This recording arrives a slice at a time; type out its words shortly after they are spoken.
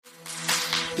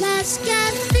Let's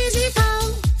get fizzy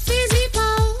pole, fizzy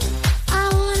pole. I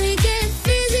wanna get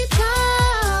fizzy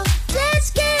pole.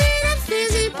 Let's get in a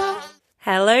fizzy pole.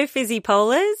 Hello, Fizzy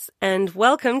Polers, and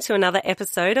welcome to another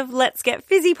episode of Let's Get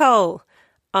Fizzy Pole.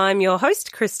 I'm your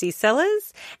host, Christy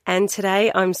Sellers, and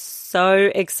today I'm so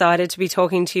excited to be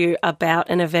talking to you about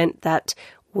an event that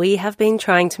we have been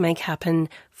trying to make happen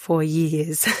for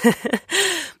years.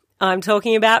 I'm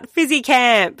talking about Fizzy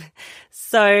Camp.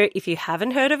 So if you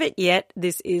haven't heard of it yet,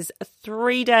 this is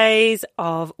 3 days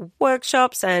of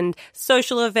workshops and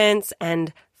social events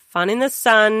and fun in the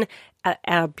sun at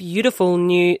our beautiful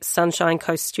new Sunshine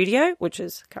Coast studio, which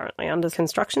is currently under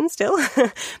construction still.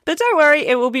 But don't worry,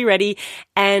 it will be ready.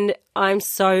 And I'm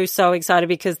so excited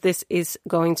because this is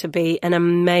going to be an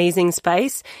amazing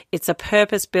space. It's a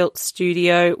purpose-built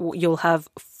studio. You'll have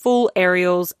full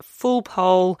aerials, full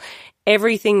pole,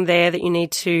 everything there that you need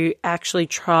to actually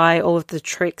try all of the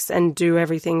tricks and do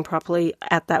everything properly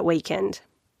at that weekend.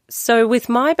 So with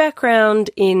my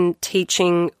background in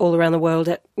teaching all around the world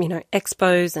at,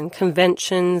 expos and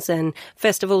conventions and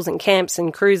festivals and camps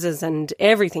and cruises and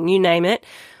everything, you name it,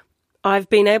 I've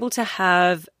been able to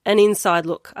have an inside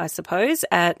look, I suppose,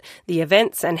 at the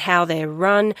events and how they're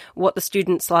run, what the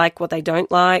students like, what they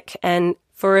don't like. And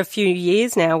for a few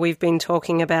years now, we've been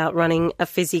talking about running a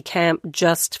Fizzy Camp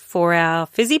just for our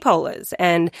Fizzy Polers.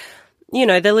 And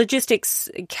the logistics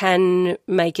can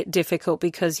make it difficult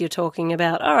because you're talking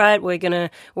about, all right, where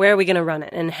are we going to run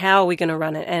it and how are we going to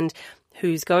run it and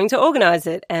who's going to organize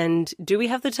it and do we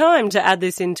have the time to add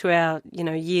this into our,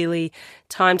 yearly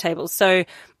timetable. So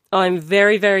I'm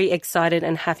very, very excited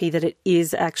and happy that it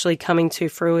is actually coming to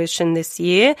fruition this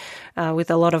year with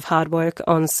a lot of hard work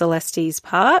on Celeste's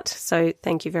part. So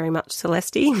thank you very much,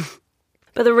 Celeste.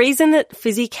 But the reason that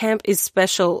Fizzy Camp is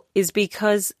special is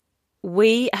because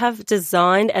we have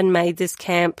designed and made this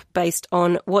camp based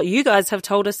on what you guys have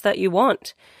told us that you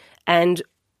want. And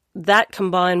that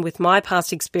combined with my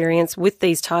past experience with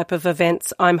these type of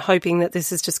events, I'm hoping that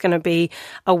this is just going to be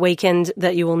a weekend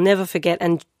that you will never forget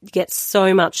and get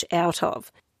so much out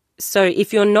of. So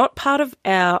if you're not part of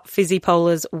our Fizzy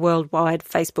Polers Worldwide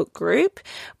Facebook group,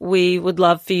 we would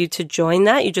love for you to join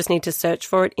that. You just need to search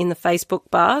for it in the Facebook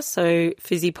bar, so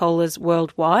Fizzy Polers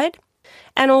Worldwide.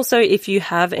 And also, if you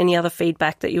have any other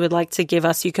feedback that you would like to give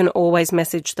us, you can always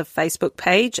message the Facebook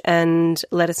page and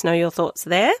let us know your thoughts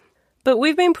there. But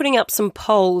we've been putting up some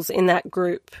polls in that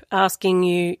group asking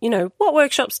you, what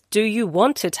workshops do you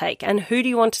want to take and who do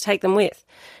you want to take them with?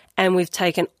 And we've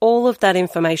taken all of that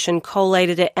information,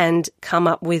 collated it and come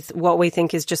up with what we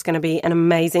think is just going to be an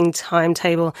amazing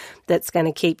timetable that's going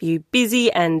to keep you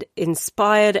busy and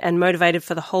inspired and motivated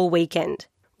for the whole weekend.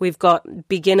 We've got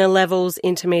beginner levels,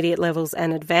 intermediate levels,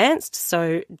 and advanced.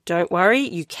 So don't worry,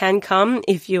 you can come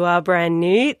if you are brand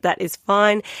new. That is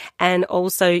fine. And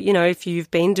also, if you've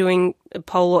been doing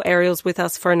pole or aerials with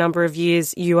us for a number of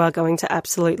years, you are going to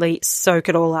absolutely soak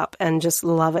it all up and just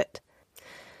love it.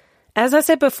 As I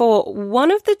said before,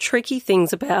 one of the tricky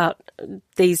things about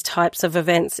these types of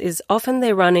events is often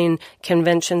they're run in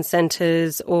convention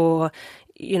centres or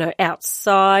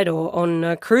outside or on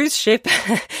a cruise ship,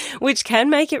 which can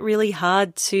make it really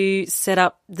hard to set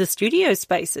up the studio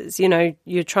spaces.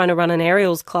 You're trying to run an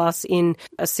aerials class in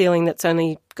a ceiling that's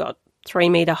only got 3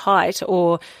 meter height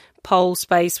or pole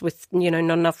space with, not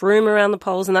enough room around the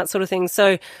poles and that sort of thing.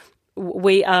 So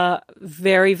we are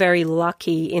very, very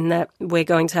lucky in that we're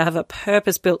going to have a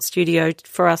purpose-built studio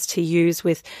for us to use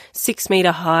with 6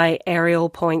 meter high aerial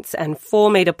points and 4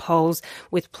 meter poles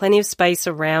with plenty of space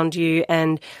around you.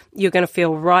 And you're going to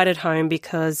feel right at home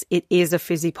because it is a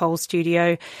Fizzy Pole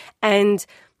studio. And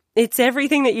it's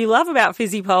everything that you love about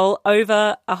Fizzy Pole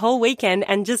over a whole weekend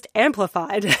and just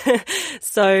amplified.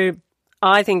 So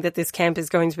I think that this camp is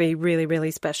going to be really,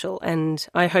 really special. And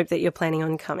I hope that you're planning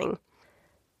on coming.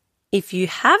 If you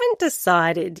haven't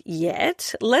decided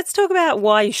yet, let's talk about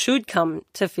why you should come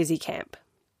to Fizzy Camp.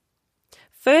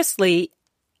 Firstly,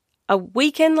 a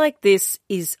weekend like this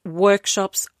is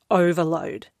workshops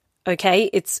overload, okay?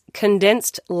 It's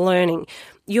condensed learning.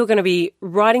 You're going to be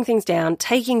writing things down,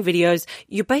 taking videos.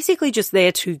 You're basically just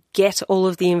there to get all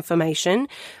of the information.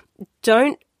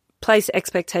 Don't place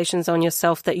expectations on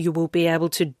yourself that you will be able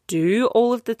to do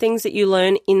all of the things that you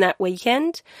learn in that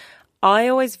weekend. I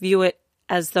always view it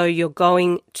as though you're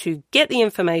going to get the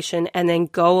information and then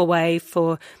go away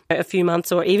for a few months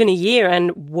or even a year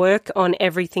and work on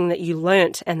everything that you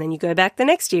learnt. And then you go back the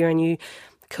next year and you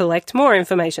collect more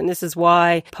information. This is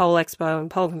why Pole Expo and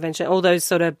Pole Convention, all those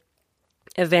sort of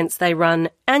events, they run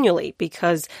annually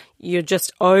because you're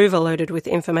just overloaded with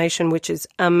information, which is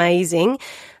amazing.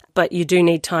 But you do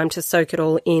need time to soak it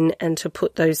all in and to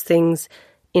put those things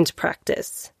into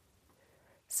practice.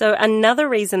 So another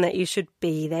reason that you should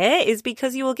be there is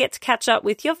because you will get to catch up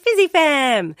with your Fizzy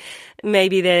fam.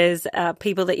 Maybe there's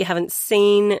people that you haven't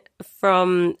seen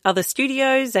from other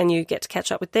studios and you get to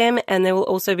catch up with them. And there will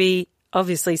also be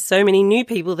obviously so many new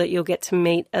people that you'll get to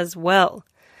meet as well.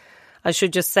 I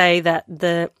should just say that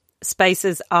the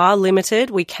spaces are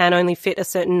limited. We can only fit a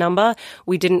certain number.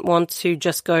 We didn't want to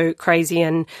just go crazy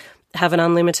and have an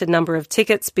unlimited number of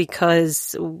tickets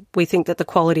because we think that the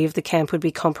quality of the camp would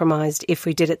be compromised if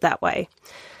we did it that way.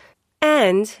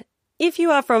 And if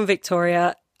you are from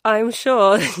Victoria, I'm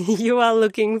sure you are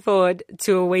looking forward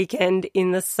to a weekend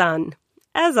in the sun,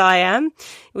 as I am.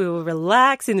 We will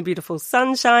relax in the beautiful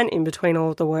sunshine in between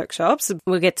all of the workshops.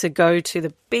 We'll get to go to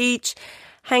the beach,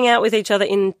 hang out with each other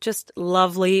in just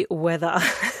lovely weather.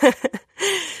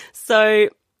 So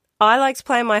I like to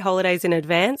plan my holidays in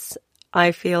advance.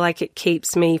 I feel like it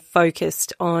keeps me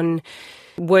focused on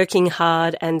working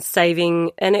hard and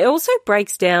saving. And it also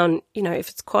breaks down, if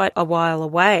it's quite a while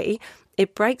away,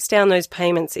 it breaks down those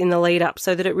payments in the lead up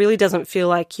so that it really doesn't feel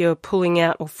like you're pulling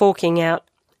out or forking out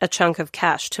a chunk of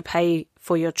cash to pay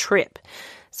for your trip.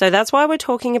 So that's why we're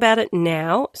talking about it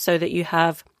now, so that you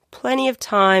have plenty of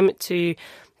time to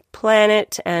plan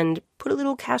it and put a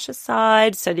little cash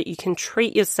aside so that you can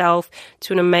treat yourself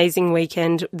to an amazing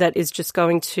weekend that is just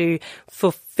going to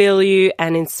fulfill you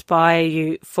and inspire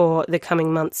you for the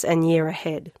coming months and year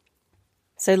ahead.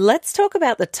 So let's talk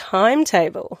about the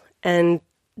timetable. And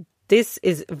this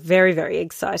is very, very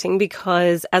exciting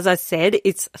because, as I said,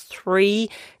 it's 3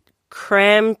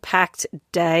 cram-packed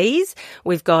days.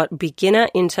 We've got beginner,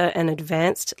 inter and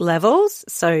advanced levels.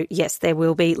 So yes, there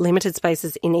will be limited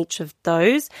spaces in each of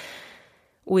those.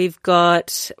 We've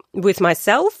got, with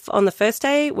myself on the first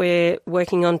day, we're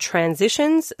working on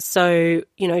transitions. So,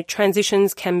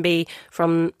 transitions can be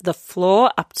from the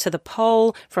floor up to the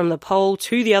pole, from the pole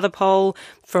to the other pole,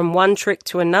 from one trick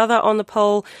to another on the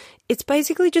pole. It's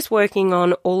basically just working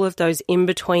on all of those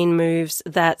in-between moves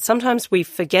that sometimes we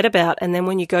forget about. And then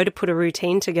when you go to put a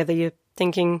routine together, you're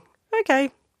thinking,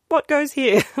 okay, what goes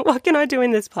here? What can I do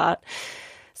in this part?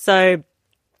 So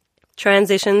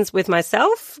transitions with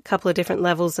myself, a couple of different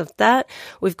levels of that.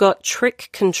 We've got trick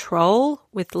control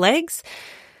with legs.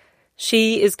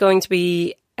 She is going to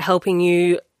be helping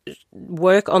you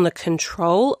work on the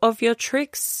control of your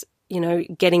tricks,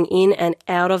 getting in and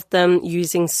out of them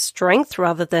using strength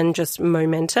rather than just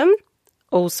momentum.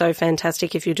 Also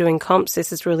fantastic if you're doing comps.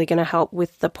 This is really going to help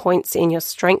with the points in your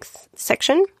strength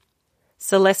section.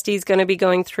 Celeste is going to be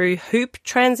going through hoop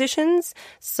transitions.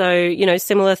 So,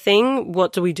 similar thing.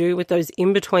 What do we do with those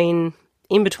in between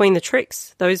the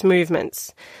tricks, those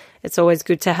movements? It's always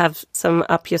good to have some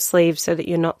up your sleeve so that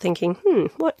you're not thinking,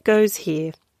 what goes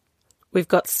here? We've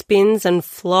got spins and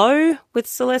flow with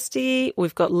Celeste.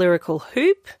 We've got lyrical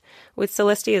hoop with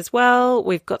Celeste as well.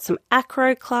 We've got some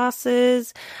acro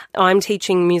classes. I'm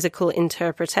teaching musical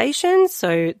interpretation,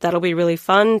 so that'll be really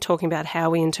fun, talking about how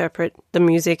we interpret the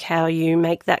music, how you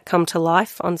make that come to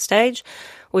life on stage.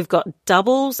 We've got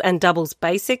doubles and doubles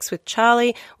basics with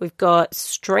Charlie. We've got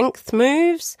strength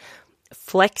moves,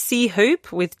 flexi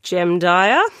hoop with Gem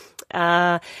Dyer.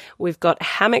 We've got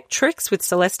hammock tricks with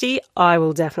Celeste. I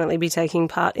will definitely be taking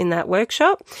part in that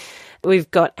workshop.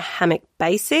 We've got hammock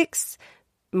basics,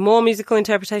 more musical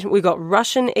interpretation. We've got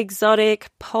Russian exotic,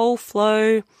 pole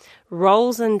flow,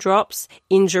 rolls and drops,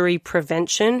 injury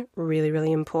prevention, really,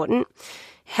 really important.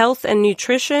 Health and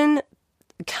nutrition,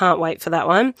 can't wait for that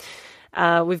one.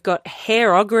 We've got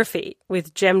hairography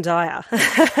with Gem Dyer,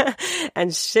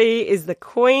 and she is the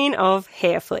queen of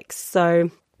hair flicks.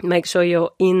 So make sure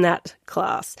you're in that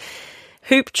class.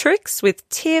 Hoop tricks with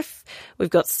Tiff. We've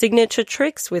got signature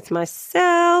tricks with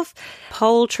myself.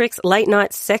 Pole tricks, late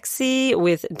night sexy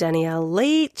with Danielle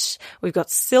Leach. We've got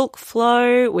silk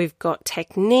flow. We've got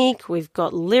technique. We've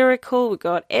got lyrical. We've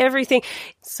got everything.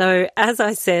 So as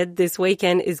I said, this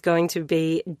weekend is going to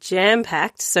be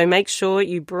jam-packed. So make sure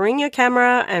you bring your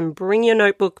camera and bring your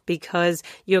notebook because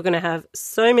you're going to have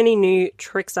so many new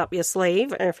tricks up your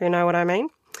sleeve, if you know what I mean.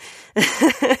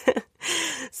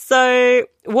 So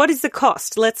what is the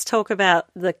cost? Let's talk about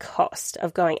the cost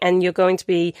of going. And you're going to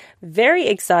be very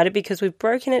excited because we've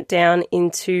broken it down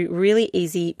into really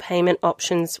easy payment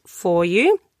options for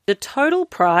you. The total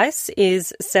price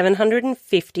is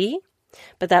 $750,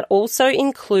 but that also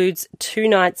includes 2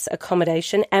 nights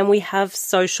accommodation, and we have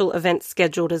social events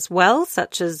scheduled as well,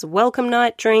 such as welcome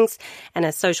night drinks and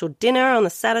a social dinner on the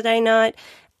Saturday night.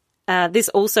 This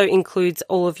also includes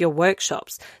all of your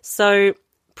workshops. So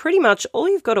pretty much all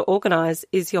you've got to organise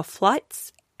is your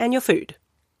flights and your food.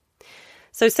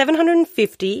 So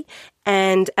 $750,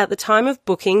 and at the time of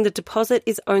booking, the deposit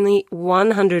is only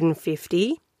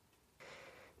 $150.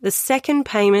 The second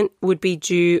payment would be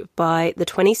due by the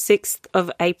 26th of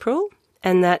April,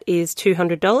 and that is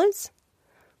 $200.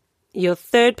 Your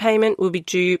third payment will be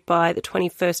due by the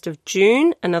 21st of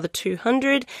June, another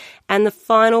 $200, and the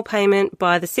final payment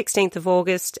by the 16th of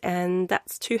August, and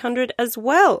that's $200 as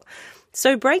well.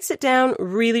 So breaks it down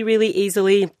really, really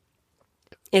easily.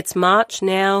 It's March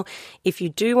now. If you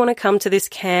do want to come to this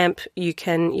camp, you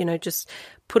can, just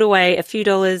put away a few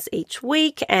dollars each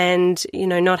week and,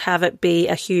 not have it be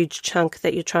a huge chunk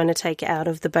that you're trying to take out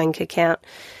of the bank account.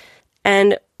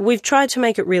 And we've tried to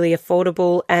make it really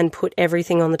affordable and put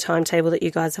everything on the timetable that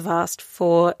you guys have asked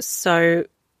for. So,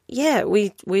 yeah,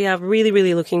 we are really,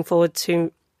 really looking forward to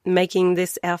making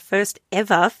this our first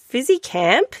ever Fizzy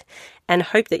Camp and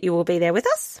hope that you will be there with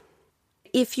us.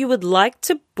 If you would like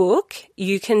to book,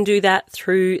 you can do that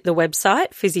through the website,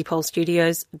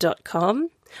 fizzypolestudios.com,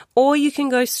 or you can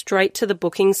go straight to the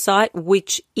booking site,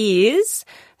 which is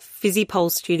Fizzy Pole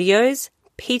Studios,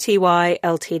 Pty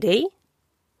Ltd.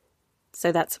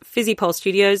 So that's Fizzy Pole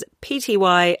Studios,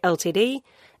 Pty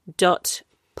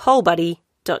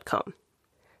Ltd.polebuddy.com.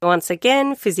 Once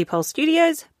again, Fizzy Pole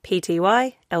Studios,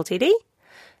 Pty Ltd.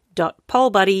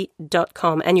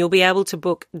 .polebuddy.com, and you'll be able to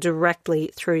book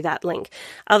directly through that link.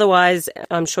 Otherwise,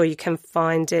 I'm sure you can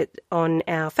find it on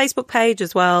our Facebook page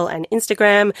as well and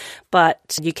Instagram,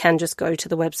 but you can just go to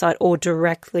the website or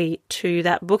directly to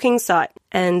that booking site.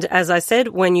 And as I said,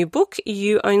 when you book,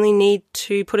 you only need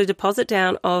to put a deposit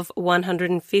down of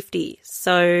 $150.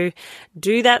 So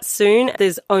do that soon.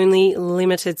 There's only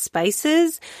limited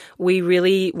spaces. We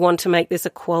really want to make this a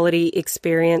quality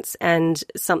experience and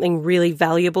something really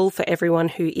valuable for everyone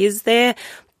who is there.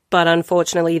 But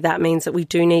unfortunately, that means that we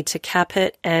do need to cap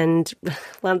it. And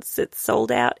once it's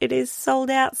sold out, it is sold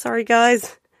out. Sorry,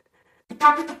 guys.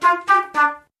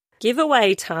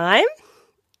 Giveaway time.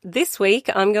 This week,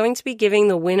 I'm going to be giving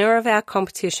the winner of our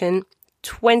competition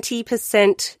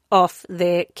 20% off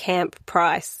their camp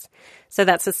price. So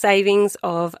that's a savings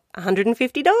of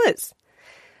 $150.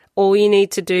 All you need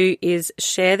to do is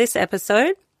share this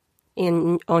episode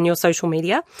on your social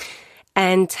media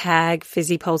and tag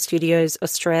Fizzy Pole Studios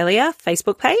Australia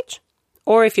Facebook page.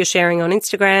 Or if you're sharing on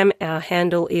Instagram, our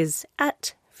handle is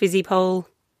 @FizzyPole.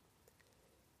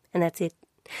 And that's it.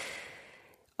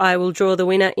 I will draw the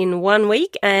winner in 1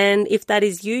 week, and if that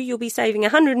is you, you'll be saving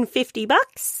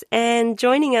 $150 and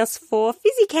joining us for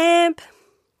Fizzy Camp.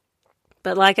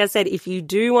 But like I said, if you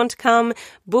do want to come,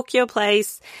 book your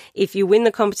place. If you win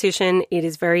the competition, it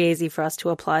is very easy for us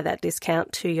to apply that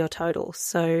discount to your total.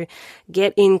 So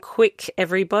get in quick,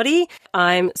 everybody.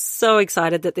 I'm so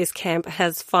excited that this camp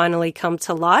has finally come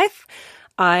to life.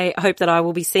 I hope that I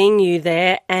will be seeing you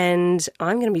there, and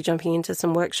I'm going to be jumping into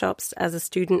some workshops as a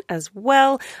student as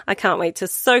well. I can't wait to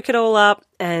soak it all up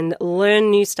and learn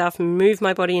new stuff, move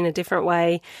my body in a different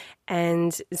way,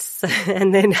 and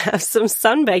then have some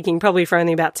sunbaking, probably for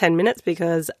only about 10 minutes,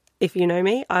 because if you know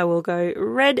me, I will go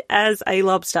red as a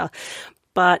lobster,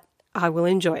 but I will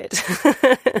enjoy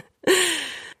it.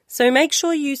 So make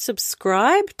sure you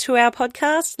subscribe to our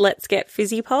podcast, Let's Get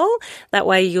Fizzy Pole. That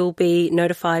way you'll be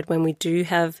notified when we do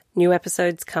have new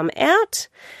episodes come out.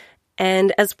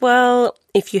 And as well,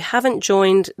 if you haven't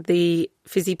joined the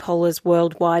Fizzy Polers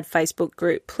Worldwide Facebook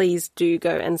group, please do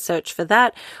go and search for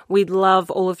that. We'd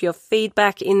love all of your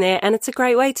feedback in there, and it's a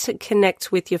great way to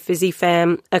connect with your Fizzy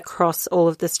fam across all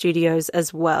of the studios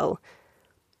as well.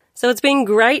 So it's been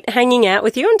great hanging out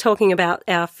with you and talking about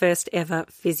our first ever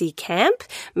Fizzy Camp.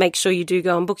 Make sure you do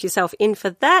go and book yourself in for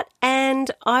that,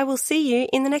 and I will see you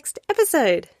in the next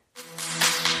episode.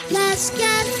 Let's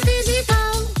get